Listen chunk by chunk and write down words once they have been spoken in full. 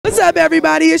What's up,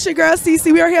 everybody? It's your girl,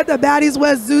 Cici. We are here at the Baddies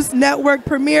West Zeus Network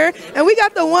premiere, and we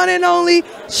got the one and only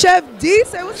Chef Dee.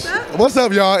 Say what's up. What's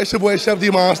up, y'all? It's your boy, Chef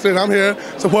Dee Monster, and I'm here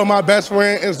supporting my best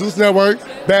friend in Zeus Network,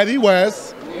 Baddie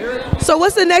West. So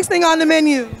what's the next thing on the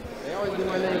menu?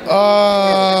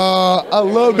 A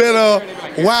little bit of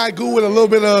Wagyu with a little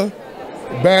bit of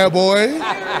bad boy.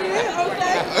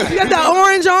 You got that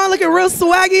orange on, looking real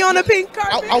swaggy on the pink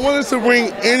carpet. I wanted to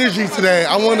bring energy today.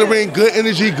 I wanted to bring good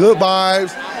energy, good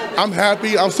vibes. I'm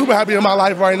happy. I'm super happy in my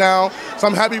life right now, so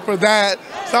I'm happy for that.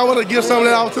 So I want to give some of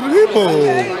that out to the people.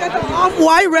 Okay, you got the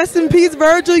off-white, rest in peace,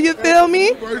 Virgil, you feel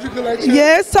me? Virgil collection.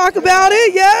 Yes, talk about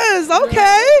it, yes,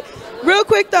 okay. Real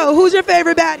quick though, who's your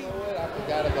favorite baddie? I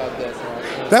forgot about this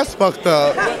one. That's fucked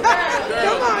up. Come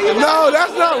on, No,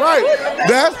 that's not right.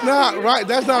 That's not right.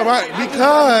 That's not right.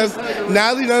 Because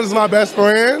Natalie Nunn is my best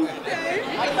friend.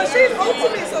 But she's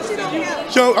ultimate, so she don't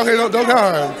count. Okay, don't count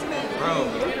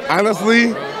her.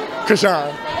 Honestly,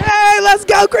 Krishan. Hey, let's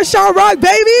go, Krishan Rock,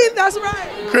 baby. That's right.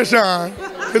 Krishan.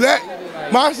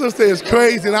 My sister is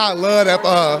crazy, and I love that for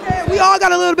her. Hey, we all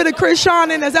got a little bit of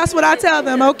Krishan in us. That's what I tell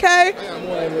them, okay?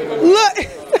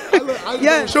 Look.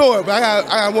 I'm sure, but I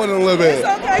got more than a little bit. It's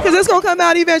okay, because it's going to come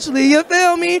out eventually. You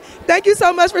feel me? Thank you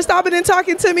so much for stopping and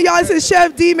talking to me, y'all. This is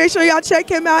Chef Dee. Make sure y'all check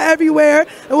him out everywhere.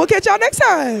 And we'll catch y'all next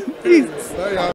time. Peace.